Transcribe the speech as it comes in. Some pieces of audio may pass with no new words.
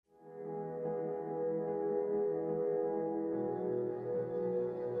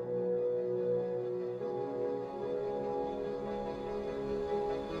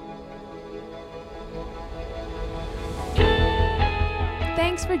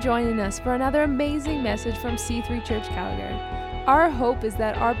Thanks for joining us for another amazing message from C3 Church Calgary. Our hope is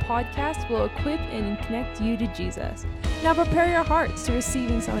that our podcast will equip and connect you to Jesus. Now prepare your hearts to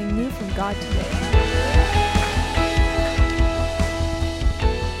receiving something new from God today.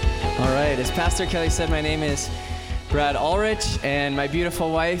 All right, as Pastor Kelly said, my name is Brad Ulrich, and my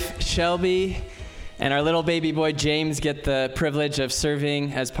beautiful wife, Shelby, and our little baby boy, James, get the privilege of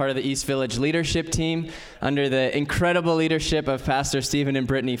serving as part of the East Village leadership team under the incredible leadership of Pastor Stephen and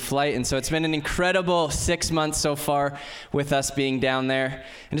Brittany Flight. And so it's been an incredible 6 months so far with us being down there.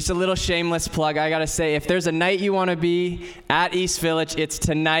 And just a little shameless plug, I gotta say, if there's a night you wanna be at East Village, it's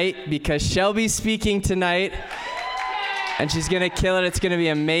tonight, because Shelby's speaking tonight. And she's gonna kill it. It's gonna be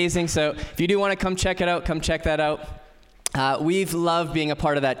amazing. So if you do wanna come check it out, come check that out. We've loved being a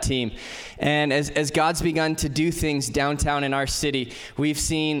part of that team. And as God's begun to do things downtown in our city, we've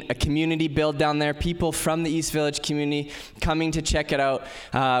seen a community build down there, people from the East Village community coming to check it out.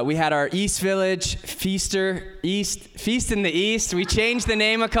 We had our East Village Feast in the East. We changed the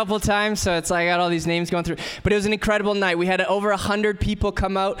name a couple times, so it's like I got all these names going through. But it was an incredible night. We had over 100 people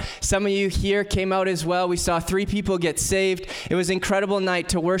come out. Some of you here came out as well. We saw 3 people get saved. It was an incredible night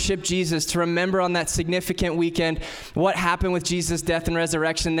to worship Jesus, to remember on that significant weekend what happened with Jesus' death and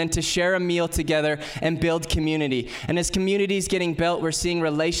resurrection, then to share a meal together and build community. And as community is getting built, we're seeing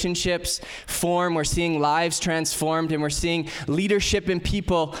relationships form, we're seeing lives transformed, and we're seeing leadership in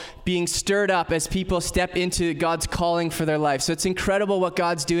people being stirred up as people step into God's calling for their life. So it's incredible what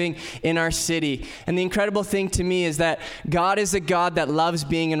God's doing in our city. And the incredible thing to me is that God is a God that loves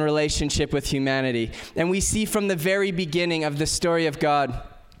being in relationship with humanity. And we see from the very beginning of the story of God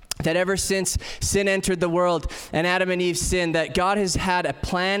that ever since sin entered the world and Adam and Eve sinned, that God has had a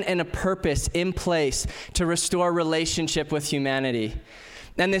plan and a purpose in place to restore relationship with humanity.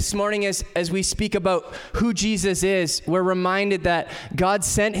 And this morning, as we speak about who Jesus is, we're reminded that God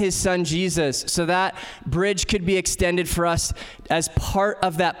sent his son Jesus so that bridge could be extended for us as part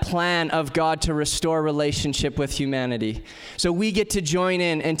of that plan of God to restore relationship with humanity. So we get to join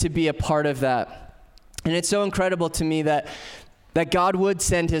in and to be a part of that. And it's so incredible to me that God would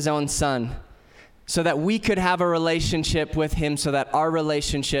send his own son so that we could have a relationship with him, so that our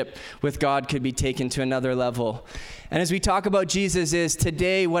relationship with God could be taken to another level. And as we talk about Jesus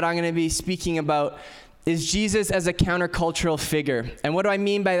today, what I'm going to be speaking about is Jesus as a countercultural figure. And what do I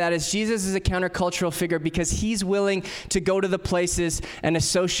mean by that is Jesus is a countercultural figure because he's willing to go to the places and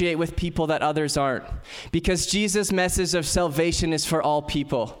associate with people that others aren't. Because Jesus' message of salvation is for all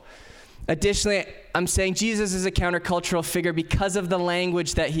people. Additionally, I'm saying Jesus is a countercultural figure because of the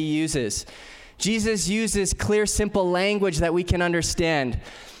language that he uses. Jesus uses clear, simple language that we can understand.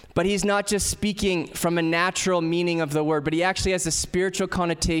 But he's not just speaking from a natural meaning of the word, but he actually has a spiritual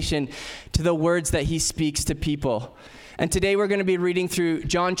connotation to the words that he speaks to people. And today we're going to be reading through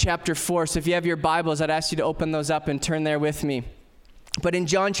John chapter 4. So if you have your Bibles, I'd ask you to open those up and turn there with me. But in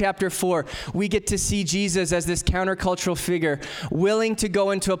John chapter 4, we get to see Jesus as this countercultural figure, willing to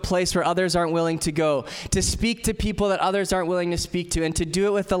go into a place where others aren't willing to go, to speak to people that others aren't willing to speak to, and to do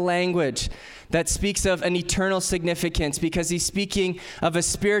it with a language that speaks of an eternal significance, because he's speaking of a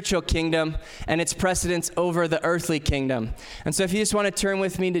spiritual kingdom and its precedence over the earthly kingdom. And so if you just want to turn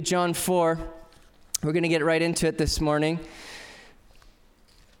with me to John 4, we're going to get right into it this morning.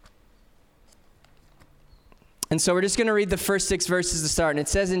 And so we're just going to read the first 6 verses to start. And it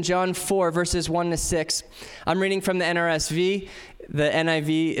says in John 4, verses 1 to 6. I'm reading from the NRSV. The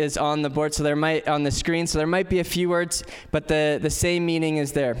NIV is on the board, on the screen. So there might be a few words, but the same meaning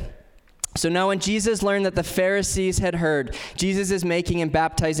is there. So now when Jesus learned that the Pharisees had heard Jesus is making and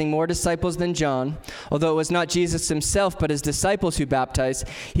baptizing more disciples than John, although it was not Jesus himself but his disciples who baptized,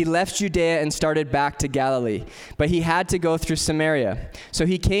 he left Judea and started back to Galilee. But he had to go through Samaria. So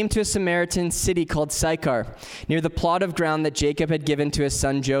he came to a Samaritan city called Sychar, near the plot of ground that Jacob had given to his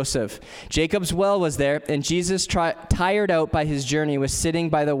son Joseph. Jacob's well was there, and Jesus, tired out by his journey, was sitting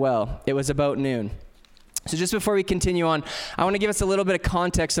by the well. It was about noon. So just before we continue on, I want to give us a little bit of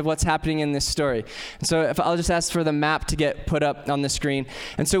context of what's happening in this story. And so if I'll just ask for the map to get put up on the screen.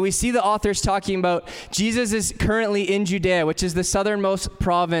 And so we see the authors talking about Jesus is currently in Judea, which is the southernmost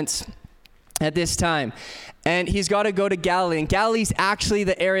province at this time. And he's got to go to Galilee. And Galilee's actually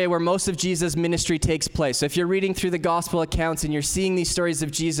the area where most of Jesus' ministry takes place. So if you're reading through the gospel accounts and you're seeing these stories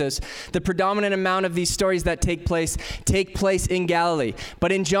of Jesus, the predominant amount of these stories that take place in Galilee.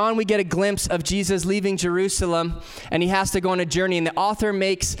 But in John, we get a glimpse of Jesus leaving Jerusalem, and he has to go on a journey. And the author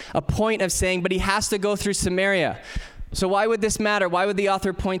makes a point of saying, but he has to go through Samaria. So why would this matter? Why would the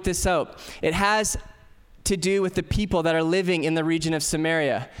author point this out? It has to do with the people that are living in the region of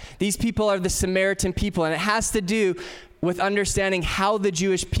Samaria. These people are the Samaritan people, and it has to do with understanding how the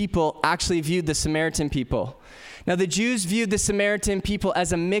Jewish people actually viewed the Samaritan people. Now, the Jews viewed the Samaritan people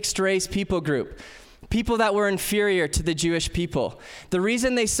as a mixed race people group, people that were inferior to the Jewish people. The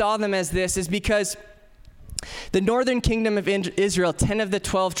reason they saw them as this is because the northern kingdom of Israel, 10 of the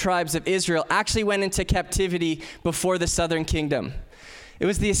 12 tribes of Israel, actually went into captivity before the southern kingdom. It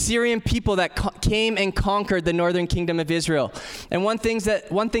was the Assyrian people that came and conquered the northern kingdom of Israel. And one thing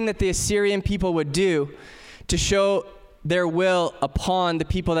that the Assyrian people would do to show their will upon the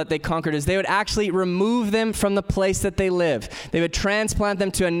people that they conquered is they would actually remove them from the place that they live. They would transplant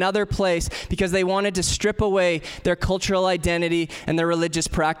them to another place because they wanted to strip away their cultural identity and their religious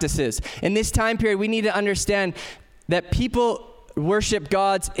practices. In this time period, we need to understand that people worship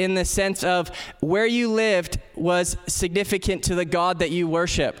gods in the sense of where you lived was significant to the God that you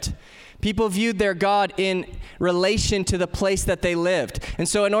worshiped. People viewed their God in relation to the place that they lived. And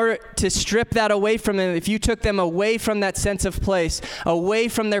so in order to strip that away from them, if you took them away from that sense of place, away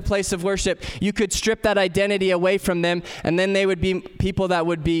from their place of worship, you could strip that identity away from them, and then they would be people that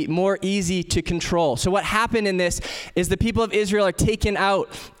would be more easy to control. So what happened in this is the people of Israel are taken out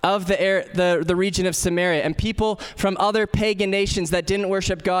of the region of Samaria, and people from other pagan nations that didn't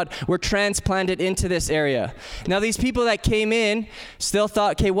worship God were transplanted into this area. Now these people that came in still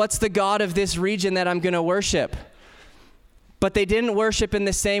thought, okay, what's the God of this region that I'm going to worship? But they didn't worship in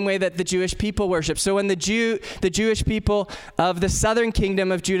the same way that the Jewish people worship. So when the Jewish people of the southern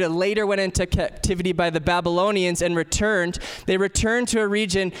kingdom of Judah later went into captivity by the Babylonians and returned, they returned to a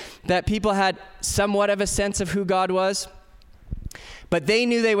region that people had somewhat of a sense of who God was. But they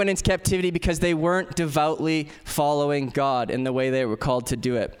knew they went into captivity because they weren't devoutly following God in the way they were called to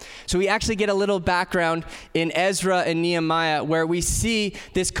do it. So we actually get a little background in Ezra and Nehemiah where we see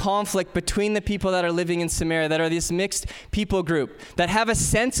this conflict between the people that are living in Samaria, that are this mixed people group, that have a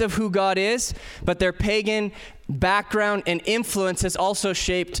sense of who God is, but their pagan background and influence has also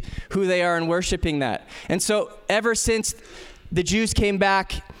shaped who they are in worshiping that. And so ever since the Jews came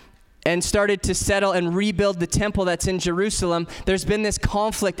back and started to settle and rebuild the temple that's in Jerusalem, there's been this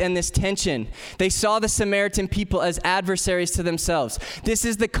conflict and this tension. They saw the Samaritan people as adversaries to themselves. This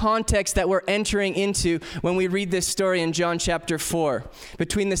is the context that we're entering into when we read this story in John chapter 4,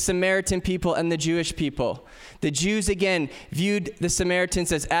 between the Samaritan people and the Jewish people. The Jews, again, viewed the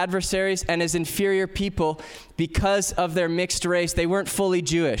Samaritans as adversaries and as inferior people because of their mixed race. They weren't fully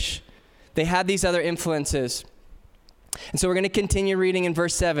Jewish. They had these other influences. And so we're going to continue reading in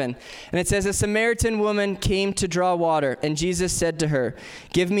verse 7. And it says, a Samaritan woman came to draw water, and Jesus said to her,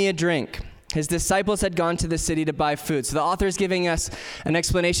 give me a drink. His disciples had gone to the city to buy food. So the author is giving us an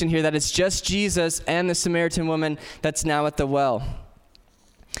explanation here that it's just Jesus and the Samaritan woman that's now at the well.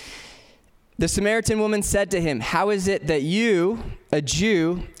 The Samaritan woman said to him, how is it that you, a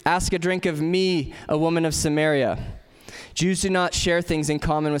Jew, ask a drink of me, a woman of Samaria? Jews do not share things in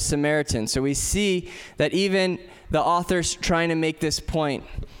common with Samaritans. So we see that even the author's trying to make this point,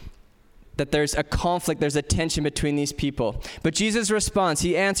 that there's a conflict, there's a tension between these people. But Jesus responds,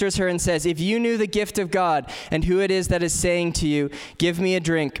 he answers her and says, if you knew the gift of God and who it is that is saying to you, give me a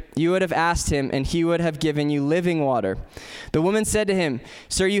drink, you would have asked him and he would have given you living water. The woman said to him,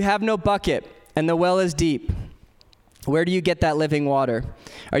 sir, you have no bucket and the well is deep. Where do you get that living water?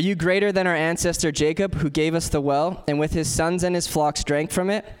 Are you greater than our ancestor Jacob, who gave us the well, and with his sons and his flocks drank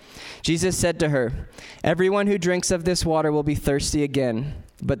from it? Jesus said to her, everyone who drinks of this water will be thirsty again,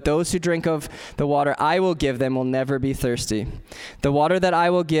 but those who drink of the water I will give them will never be thirsty. The water that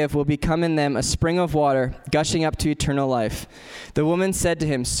I will give will become in them a spring of water, gushing up to eternal life. The woman said to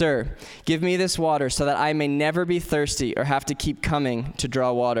him, sir, give me this water so that I may never be thirsty or have to keep coming to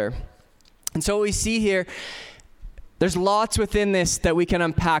draw water. And so what we see here, there's lots within this that we can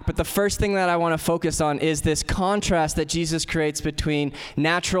unpack, but the first thing that I want to focus on is this contrast that Jesus creates between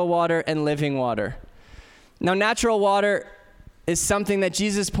natural water and living water. Now, natural water is something that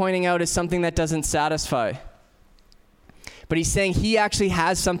Jesus is pointing out is something that doesn't satisfy. But he's saying he actually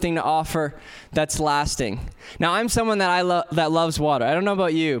has something to offer that's lasting. Now, I'm someone that that loves water. I don't know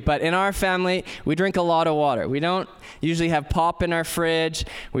about you, but in our family, we drink a lot of water. We don't usually have pop in our fridge.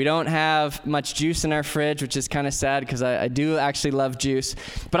 We don't have much juice in our fridge, which is kind of sad because I do actually love juice.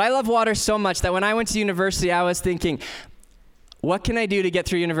 But I love water so much that when I went to university, I was thinking, what can I do to get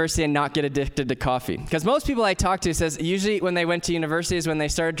through university and not get addicted to coffee? Because most people I talk to says usually when they went to university is when they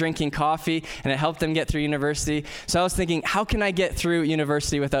started drinking coffee and it helped them get through university. So I was thinking, how can I get through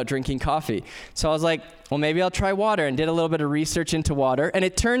university without drinking coffee? So I was like, well, maybe I'll try water, and did a little bit of research into water. And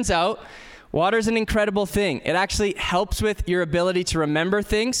it turns out Water is an incredible thing. It actually helps with your ability to remember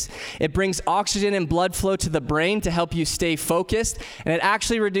things. It brings oxygen and blood flow to the brain to help you stay focused, and it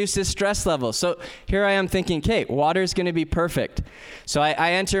actually reduces stress levels. So here I am thinking, okay, water is going to be perfect. So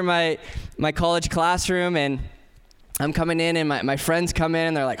I enter my college classroom, and I'm coming in, and my friends come in,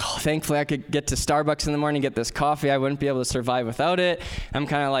 and they're like, oh, thankfully I could get to Starbucks in the morning, get this coffee. I wouldn't be able to survive without it. I'm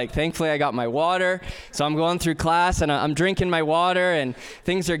kind of like, thankfully I got my water. So I'm going through class, and I'm drinking my water, and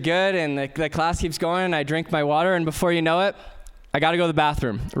things are good, and the class keeps going, and I drink my water, and before you know it, I got to go to the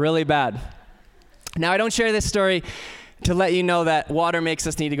bathroom really bad. Now, I don't share this story to let you know that water makes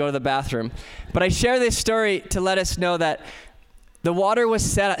us need to go to the bathroom, but I share this story to let us know that the water was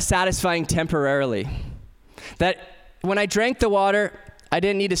satisfying temporarily. That when I drank the water, I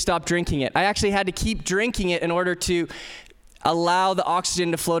didn't need to stop drinking it. I actually had to keep drinking it in order to allow the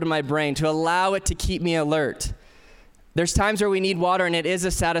oxygen to flow to my brain, to allow it to keep me alert. There's times where we need water, and it is a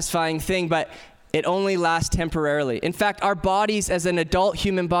satisfying thing, but it only lasts temporarily. In fact, our bodies as an adult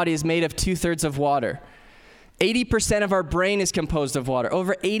human body is made of 2/3 of water. 80% of our brain is composed of water.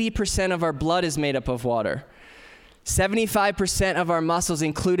 Over 80% of our blood is made up of water. 75% of our muscles,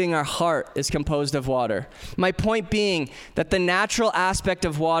 including our heart, is composed of water. My point being that the natural aspect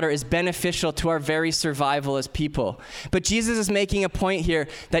of water is beneficial to our very survival as people. But Jesus is making a point here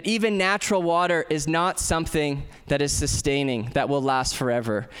that even natural water is not something that is sustaining, that will last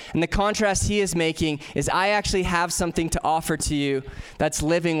forever. And the contrast he is making is I actually have something to offer to you that's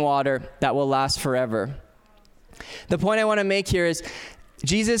living water that will last forever. The point I want to make here is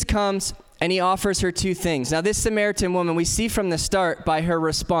Jesus comes and he offers her two things. Now, this Samaritan woman, we see from the start by her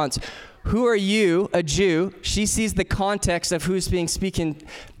response, who are you, a Jew? She sees the context of who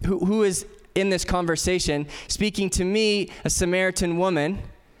is in this conversation, speaking to me, a Samaritan woman.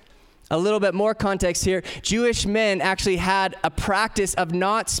 A little bit more context here. Jewish men actually had a practice of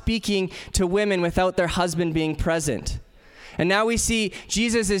not speaking to women without their husband being present. And now we see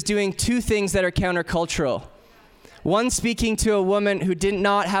Jesus is doing two things that are countercultural. One, speaking to a woman who did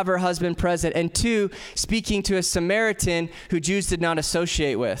not have her husband present, and two, speaking to a Samaritan who Jews did not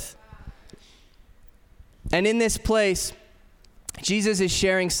associate with. And in this place, Jesus is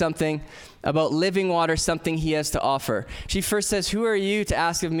sharing something about living water, something he has to offer. She first says, who are you to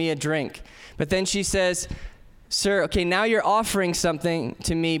ask of me a drink? But then she says, sir, okay, now you're offering something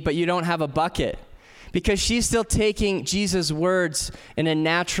to me, but you don't have a bucket. Because she's still taking Jesus' words in a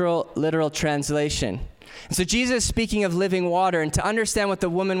natural, literal translation. And so Jesus is speaking of living water, and to understand what the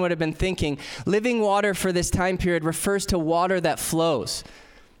woman would have been thinking, living water for this time period refers to water that flows.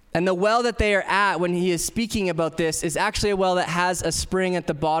 And the well that they are at when he is speaking about this is actually a well that has a spring at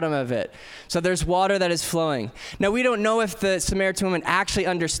the bottom of it. So there's water that is flowing. Now, we don't know if the Samaritan woman actually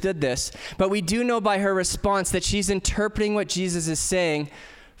understood this, but we do know by her response that she's interpreting what Jesus is saying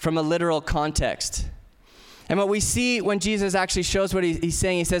from a literal context. And what we see when Jesus actually shows what he's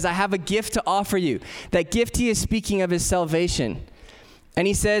saying, he says, I have a gift to offer you. That gift he is speaking of is salvation. And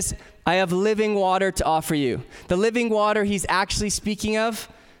he says, I have living water to offer you. The living water he's actually speaking of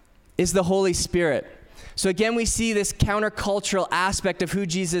is the Holy Spirit. So again, we see this countercultural aspect of who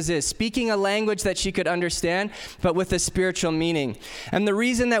Jesus is, speaking a language that she could understand, but with a spiritual meaning. And the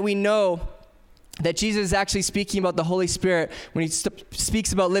reason that we know that Jesus is actually speaking about the Holy Spirit when he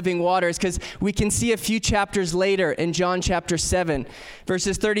speaks about living water is because we can see a few chapters later in John chapter 7,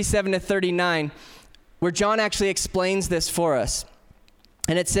 verses 37 to 39, where John actually explains this for us.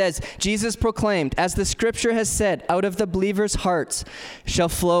 And it says, Jesus proclaimed, as the scripture has said, out of the believers' hearts shall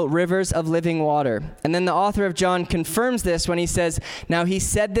flow rivers of living water. And then the author of John confirms this when he says, now he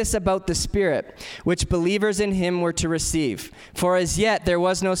said this about the Spirit, which believers in him were to receive. For as yet there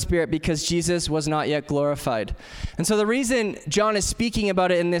was no Spirit because Jesus was not yet glorified. And so the reason John is speaking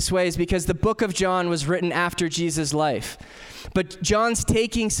about it in this way is because the book of John was written after Jesus' life. But John's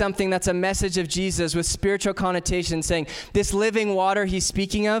taking something that's a message of Jesus with spiritual connotation, saying this living water he's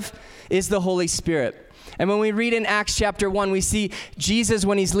speaking of is the Holy Spirit. And when we read in Acts chapter 1, we see Jesus,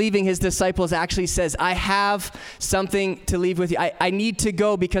 when he's leaving his disciples, actually says, I have something to leave with you. I need to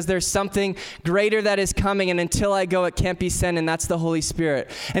go because there's something greater that is coming, and until I go, it can't be sent, and that's the Holy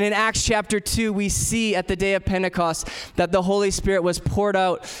Spirit. And in Acts chapter 2, we see at the day of Pentecost that the Holy Spirit was poured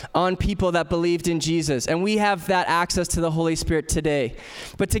out on people that believed in Jesus. And we have that access to the Holy Spirit today.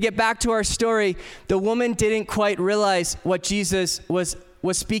 But to get back to our story, the woman didn't quite realize what Jesus was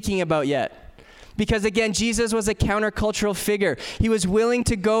speaking about yet. Because again, Jesus was a countercultural figure. He was willing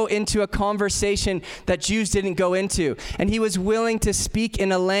to go into a conversation that Jews didn't go into. And he was willing to speak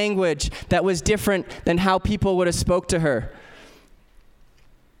in a language that was different than how people would have spoke to her.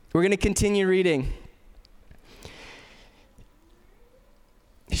 We're going to continue reading.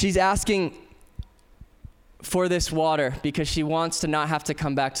 she's asking for this water because she wants to not have to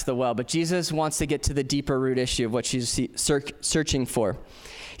come back to the well. But Jesus wants to get to the deeper root issue of what she's searching for.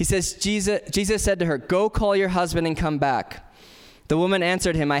 He says, Jesus said to her, "Go call your husband and come back." The woman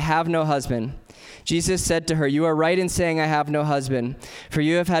answered him, "I have no husband." Jesus said to her, "You are right in saying I have no husband, for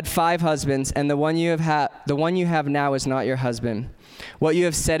you have had 5 husbands, and the one you have now is not your husband. What you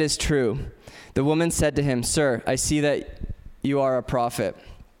have said is true." The woman said to him, "Sir, I see that you are a prophet."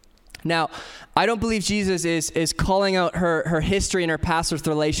 Now, I don't believe Jesus is calling out her history and her past with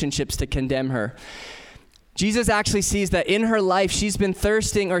relationships to condemn her. Jesus actually sees that in her life, she's been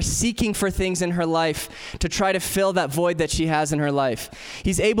thirsting or seeking for things in her life to try to fill that void that she has in her life.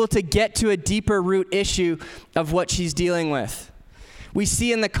 He's able to get to a deeper root issue of what she's dealing with. We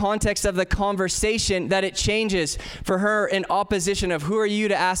see in the context of the conversation that it changes for her in opposition of, "Who are you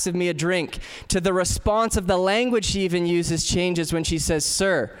to ask of me a drink?" to the response of the language she even uses changes when she says,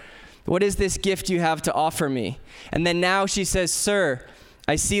 "Sir, what is this gift you have to offer me?" And then now she says, "Sir,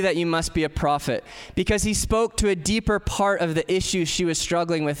 I see that you must be a prophet," because he spoke to a deeper part of the issue she was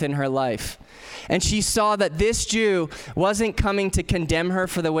struggling with in her life. And she saw that this Jew wasn't coming to condemn her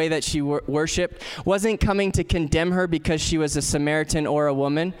for the way that she worshiped, wasn't coming to condemn her because she was a Samaritan or a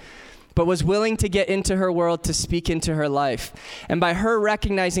woman, but was willing to get into her world to speak into her life. And by her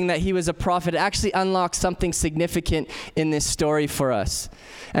recognizing that he was a prophet, it actually unlocked something significant in this story for us.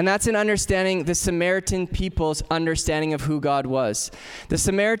 And that's in understanding the Samaritan people's understanding of who God was. The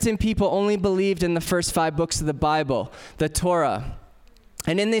Samaritan people only believed in the first 5 books of the Bible, the Torah.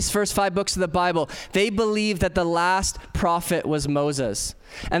 And in these first 5 books of the Bible, they believed that the last prophet was Moses,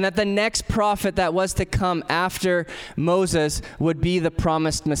 and that the next prophet that was to come after Moses would be the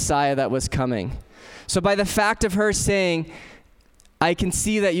promised Messiah that was coming. So by the fact of her saying, "I can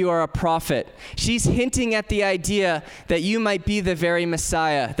see that you are a prophet," she's hinting at the idea that you might be the very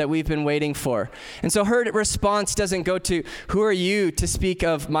Messiah that we've been waiting for. And so her response doesn't go to, "Who are you to speak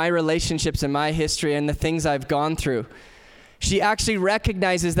of my relationships and my history and the things I've gone through?" She actually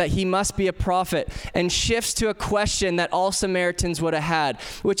recognizes that he must be a prophet and shifts to a question that all Samaritans would have had,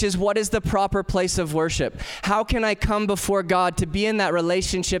 which is, what is the proper place of worship? How can I come before God to be in that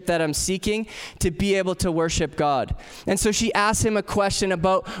relationship that I'm seeking to be able to worship God? And so she asks him a question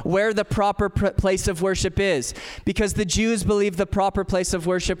about where the proper place of worship is, because the Jews believed the proper place of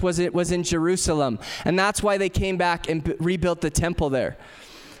worship was in Jerusalem, and that's why they came back and rebuilt the temple there.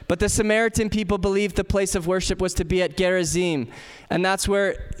 But the Samaritan people believed the place of worship was to be at Gerizim, and that's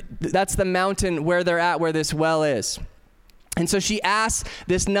the mountain where they're at, where this well is. And so she asks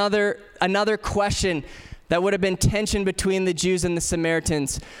this another question that would have been tension between the Jews and the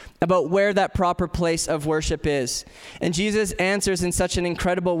Samaritans about where that proper place of worship is. And Jesus answers in such an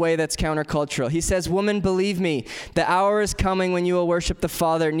incredible way that's countercultural. He says, "Woman, believe me, the hour is coming when you will worship the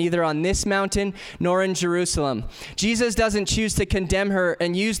Father neither on this mountain nor in Jerusalem." Jesus doesn't choose to condemn her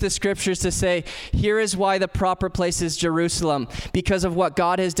and use the scriptures to say, here is why the proper place is Jerusalem, because of what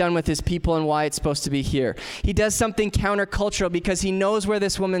God has done with his people and why it's supposed to be here. He does something countercultural because he knows where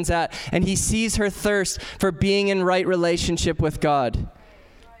this woman's at, and he sees her thirst for being in right relationship with God.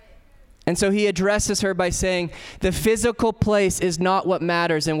 And so he addresses her by saying, the physical place is not what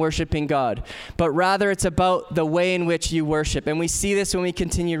matters in worshiping God, but rather it's about the way in which you worship. And we see this when we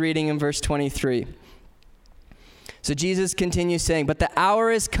continue reading in verse 23. So Jesus continues saying, "But the hour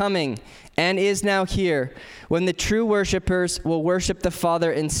is coming and is now here when the true worshipers will worship the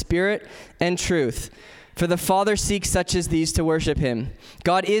Father in spirit and truth. For the Father seeks such as these to worship him.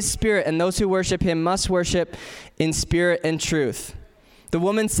 God is spirit, and those who worship him must worship in spirit and truth." The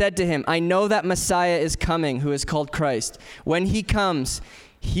woman said to him, "I know that Messiah is coming, who is called Christ. When he comes,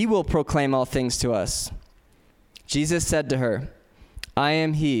 he will proclaim all things to us." Jesus said to her, "I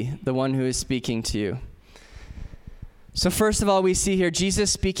am he, the one who is speaking to you." So first of all, we see here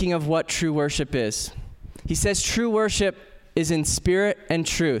Jesus speaking of what true worship is. He says true worship is in spirit and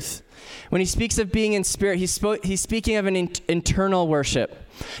truth. When he speaks of being in spirit, he's speaking of an internal worship,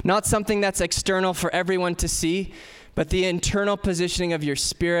 not something that's external for everyone to see, but the internal positioning of your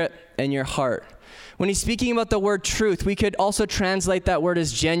spirit and your heart. When he's speaking about the word truth, we could also translate that word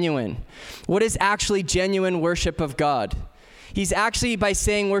as genuine. What is actually genuine worship of God? He's actually, by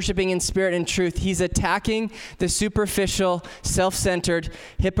saying worshiping in spirit and truth, he's attacking the superficial, self-centered,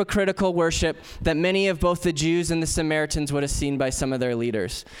 hypocritical worship that many of both the Jews and the Samaritans would have seen by some of their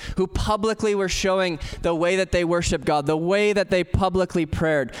leaders, who publicly were showing the way that they worship God, the way that they publicly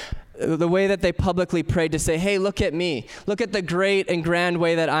prayed, the way that they publicly prayed to say, hey, look at me. Look at the great and grand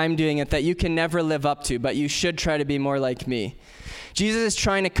way that I'm doing it that you can never live up to, but you should try to be more like me. Jesus is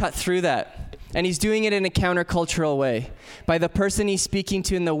trying to cut through that. And he's doing it in a countercultural way, by the person he's speaking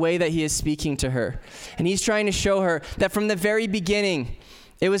to and the way that he is speaking to her. And he's trying to show her that from the very beginning,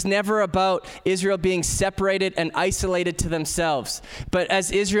 it was never about Israel being separated and isolated to themselves, but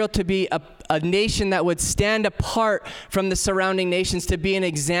as Israel to be a nation that would stand apart from the surrounding nations, to be an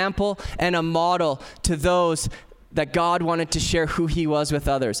example and a model to those that God wanted to share who he was with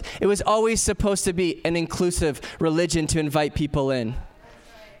others. It was always supposed to be an inclusive religion to invite people in.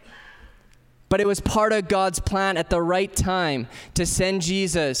 But it was part of God's plan at the right time to send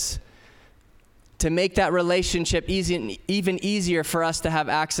Jesus to make that relationship even easier for us to have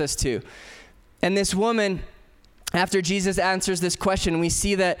access to. And this woman, after Jesus answers this question, we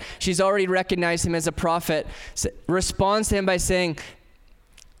see that she's already recognized him as a prophet, responds to him by saying,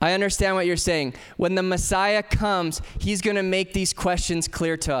 I understand what you're saying. When the Messiah comes, he's going to make these questions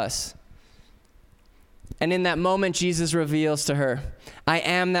clear to us. And in that moment, Jesus reveals to her, I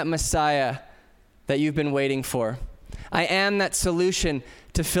am that Messiah that you've been waiting for. I am that solution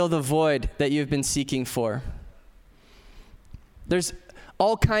to fill the void that you've been seeking for. There's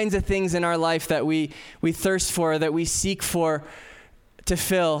all kinds of things in our life that we thirst for, that we seek for to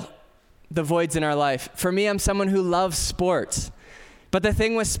fill the voids in our life. For me, I'm someone who loves sports. But the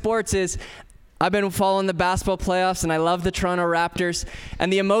thing with sports is I've been following the basketball playoffs, and I love the Toronto Raptors.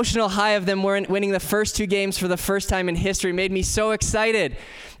 And the emotional high of them winning the first 2 games for the first time in history made me so excited.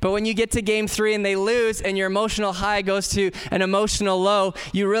 But when you get to game 3 and they lose, and your emotional high goes to an emotional low,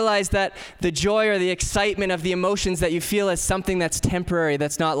 you realize that the joy or the excitement of the emotions that you feel is something that's temporary,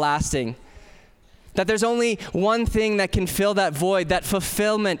 that's not lasting. That there's only one thing that can fill that void, that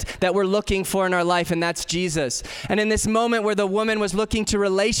fulfillment that we're looking for in our life, and that's Jesus. And in this moment where the woman was looking to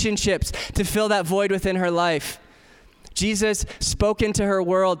relationships to fill that void within her life, Jesus spoke into her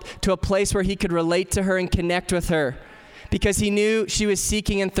world to a place where he could relate to her and connect with her, because he knew she was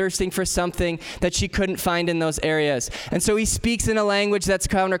seeking and thirsting for something that she couldn't find in those areas. And so he speaks in a language that's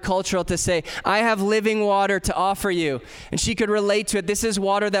countercultural to say, I have living water to offer you. And she could relate to it. This is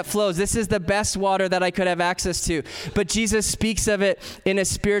water that flows. This is the best water that I could have access to. But Jesus speaks of it in a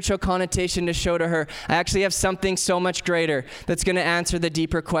spiritual connotation to show to her, I actually have something so much greater that's going to answer the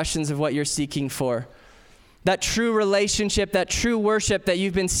deeper questions of what you're seeking for. That true relationship, that true worship that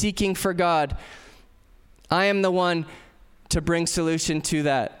you've been seeking for God, I am the one to bring solution to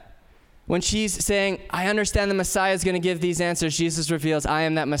that. When she's saying, I understand the Messiah is going to give these answers, Jesus reveals, I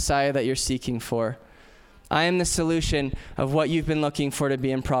am that Messiah that you're seeking for. I am the solution of what you've been looking for to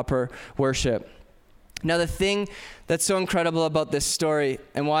be in proper worship. Now, the thing that's so incredible about this story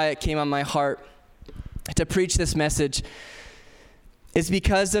and why it came on my heart to preach this message is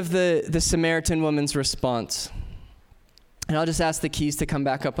because of the Samaritan woman's response. And I'll just ask the keys to come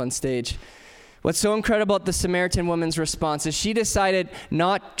back up on stage. What's so incredible about the Samaritan woman's response is she decided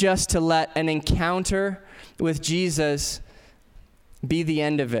not just to let an encounter with Jesus be the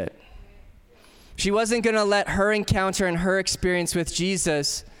end of it. She wasn't going to let her encounter and her experience with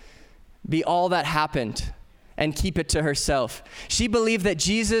Jesus be all that happened and keep it to herself. She believed that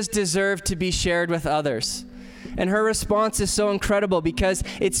Jesus deserved to be shared with others. And her response is so incredible because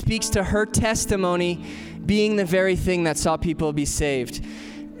it speaks to her testimony being the very thing that saw people be saved.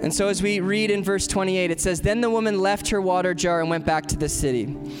 And so as we read in verse 28, it says, Then the woman left her water jar and went back to the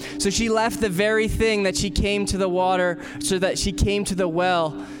city. So she left the very thing that she came to the water, so that she came to the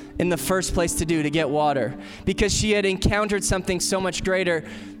well in the first place to do, to get water. Because she had encountered something so much greater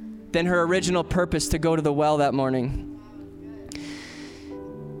than her original purpose to go to the well that morning.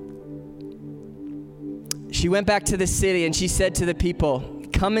 She went back to the city and she said to the people,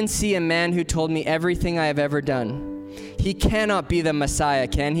 Come and see a man who told me everything I have ever done. He cannot be the Messiah,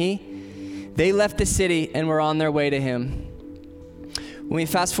 can he? They left the city and were on their way to him. When we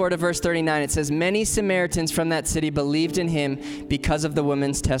fast forward to verse 39, it says, Many Samaritans from that city believed in him because of the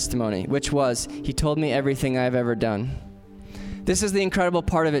woman's testimony, which was, he told me everything I have ever done. This is the incredible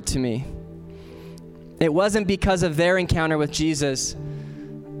part of it to me. It wasn't because of their encounter with Jesus,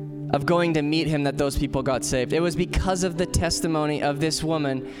 of going to meet him, that those people got saved. It was because of the testimony of this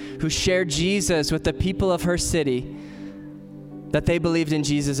woman who shared Jesus with the people of her city, that they believed in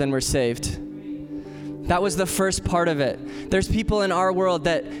Jesus and were saved. That was the first part of it. There's people in our world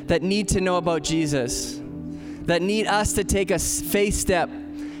that need to know about Jesus, that need us to take a faith step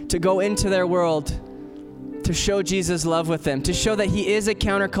to go into their world, to show Jesus' love with them, to show that he is a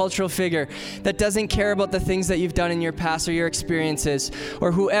countercultural figure that doesn't care about the things that you've done in your past or your experiences,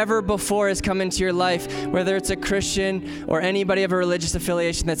 or whoever before has come into your life, whether it's a Christian or anybody of a religious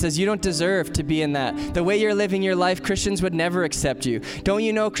affiliation that says you don't deserve to be in that. The way you're living your life, Christians would never accept you. Don't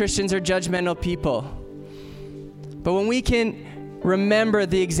you know Christians are judgmental people? But when we can remember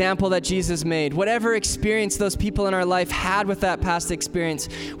the example that Jesus made. Whatever experience those people in our life had with that past experience,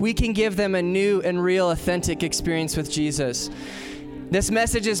 we can give them a new and real, authentic experience with Jesus. This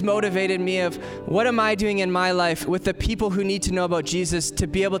message has motivated me of what am I doing in my life with the people who need to know about Jesus to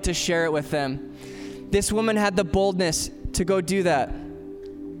be able to share it with them. This woman had the boldness to go do that.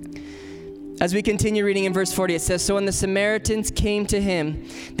 As we continue reading in verse 40, it says, "So when the Samaritans came to him,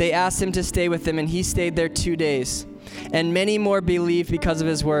 they asked him to stay with them, and he stayed there 2 days. And many more believed because of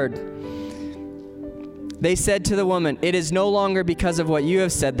his word. They said to the woman, 'It is no longer because of what you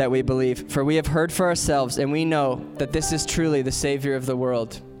have said that we believe, for we have heard for ourselves, and we know that this is truly the Savior of the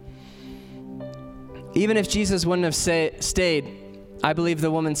world.'" Even if Jesus wouldn't have stayed, I believe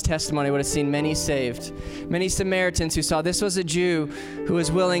the woman's testimony would have seen many saved. Many Samaritans who saw this was a Jew who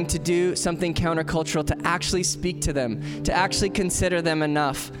was willing to do something countercultural, to actually speak to them, to actually consider them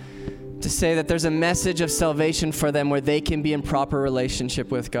enough to say that there's a message of salvation for them where they can be in proper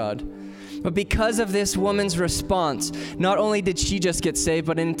relationship with God. But because of this woman's response, not only did she just get saved,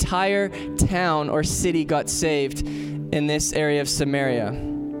 but an entire town or city got saved in this area of Samaria.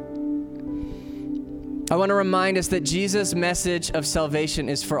 I want to remind us that Jesus' message of salvation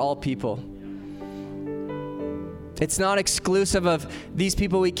is for all people. It's not exclusive of these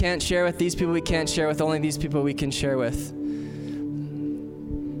people we can't share with, these people we can't share with, only these people we can share with.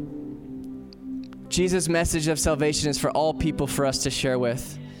 Jesus' message of salvation is for all people for us to share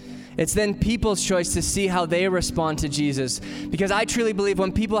with. It's then people's choice to see how they respond to Jesus. Because I truly believe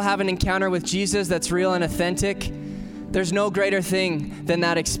when people have an encounter with Jesus that's real and authentic, there's no greater thing than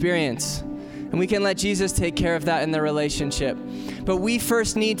that experience. And we can let Jesus take care of that in the relationship. But we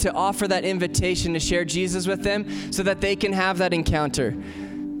first need to offer that invitation to share Jesus with them so that they can have that encounter.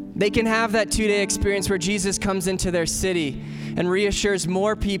 They can have that 2-day experience where Jesus comes into their city and reassures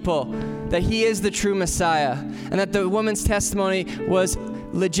more people that he is the true Messiah, and that the woman's testimony was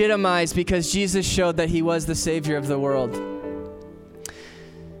legitimized because Jesus showed that he was the Savior of the world.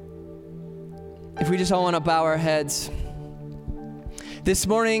 If we just all want to bow our heads. This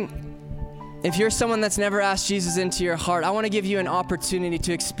morning, if you're someone that's never asked Jesus into your heart, I want to give you an opportunity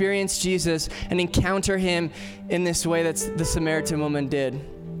to experience Jesus and encounter him in this way that the Samaritan woman did.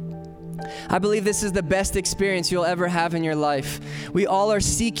 I believe this is the best experience you'll ever have in your life. We all are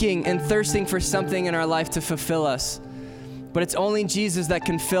seeking and thirsting for something in our life to fulfill us, but it's only Jesus that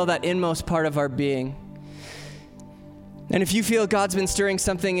can fill that inmost part of our being. And if you feel God's been stirring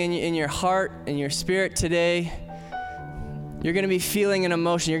something in your heart, in your spirit today, you're going to be feeling an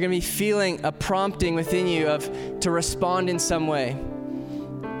emotion. You're going to be feeling a prompting within you to respond in some way.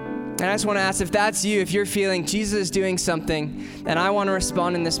 And I just want to ask, if that's you, if you're feeling Jesus is doing something and I want to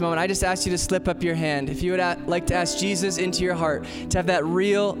respond in this moment, I just ask you to slip up your hand. If you would like to ask Jesus into your heart, to have that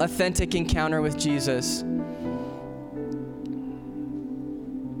real, authentic encounter with Jesus.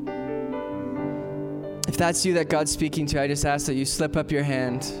 If that's you that God's speaking to, I just ask that you slip up your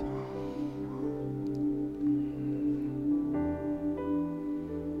hand.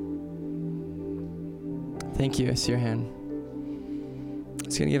 Thank you. I see your hand.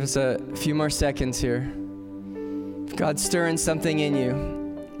 It's going to give us a few more seconds here. If God's stirring something in you,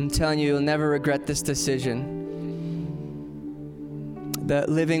 I'm telling you, you'll never regret this decision. The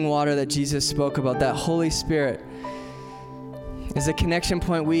living water that Jesus spoke about, that Holy Spirit, is a connection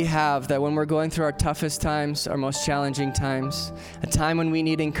point we have that when we're going through our toughest times, our most challenging times, a time when we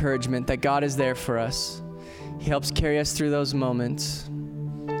need encouragement, that God is there for us. He helps carry us through those moments.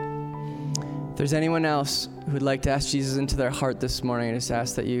 If there's anyone else who would like to ask Jesus into their heart this morning, I just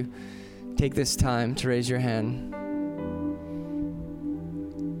ask that you take this time to raise your hand.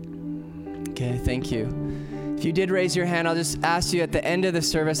 Okay, thank you. If you did raise your hand, I'll just ask you at the end of the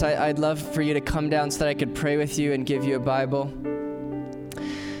service, I'd love for you to come down so that I could pray with you and give you a Bible.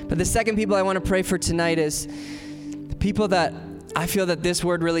 But the second people I want to pray for tonight is the people that I feel that this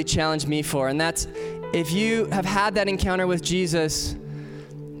word really challenged me for, and that's if you have had that encounter with Jesus,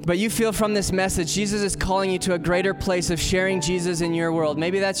 but you feel from this message, Jesus is calling you to a greater place of sharing Jesus in your world.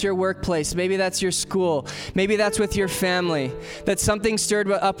 Maybe that's your workplace. Maybe that's your school. Maybe that's with your family. That something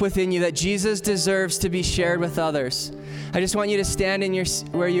stirred up within you that Jesus deserves to be shared with others. I just want you to stand in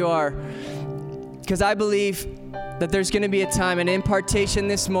where you are, because I believe that there's going to be a time, an impartation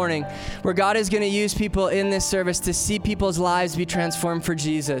this morning, where God is going to use people in this service to see people's lives be transformed for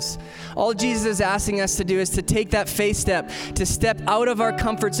Jesus. All Jesus is asking us to do is to take that faith step, to step out of our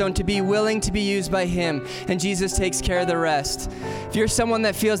comfort zone, to be willing to be used by Him, and Jesus takes care of the rest. If you're someone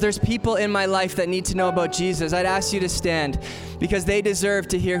that feels there's people in my life that need to know about Jesus, I'd ask you to stand, because they deserve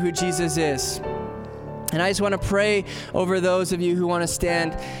to hear who Jesus is. And I just want to pray over those of you who want to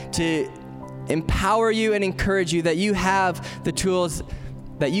stand to empower you and encourage you that you have the tools,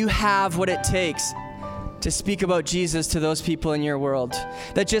 that you have what it takes to speak about Jesus to those people in your world.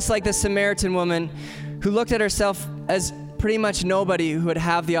 That just like the Samaritan woman who looked at herself as pretty much nobody who would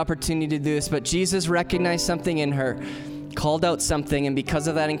have the opportunity to do this, but Jesus recognized something in her, called out something, and because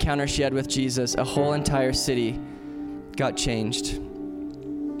of that encounter she had with Jesus, a whole entire city got changed.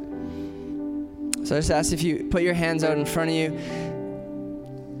 So I just ask if you put your hands out in front of you.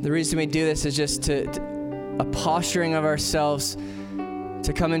 The reason we do this is just a posturing of ourselves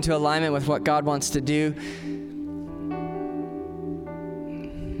to come into alignment with what God wants to do.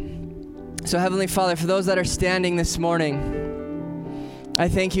 So Heavenly Father, for those that are standing this morning, I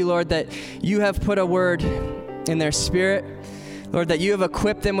thank you, Lord, that you have put a word in their spirit. Lord, that you have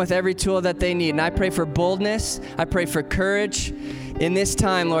equipped them with every tool that they need. And I pray for boldness. I pray for courage in this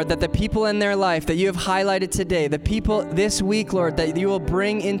time, Lord, that the people in their life that you have highlighted today, the people this week, Lord, that you will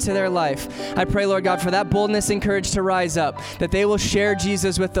bring into their life. I pray, Lord God, for that boldness and courage to rise up, that they will share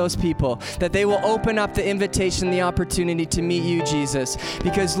Jesus with those people, that they will open up the invitation, the opportunity to meet you, Jesus.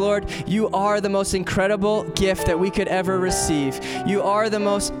 Because, Lord, you are the most incredible gift that we could ever receive. You are the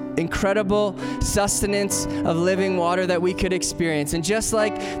most incredible sustenance of living water that we could experience. And just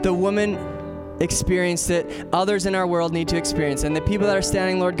like the woman experienced it, others in our world need to experience. And the people that are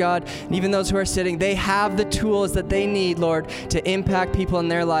standing, Lord God, and even those who are sitting, they have the tools that they need, Lord, to impact people in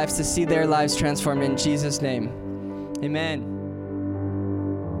their lives, to see their lives transformed. In Jesus' name, amen.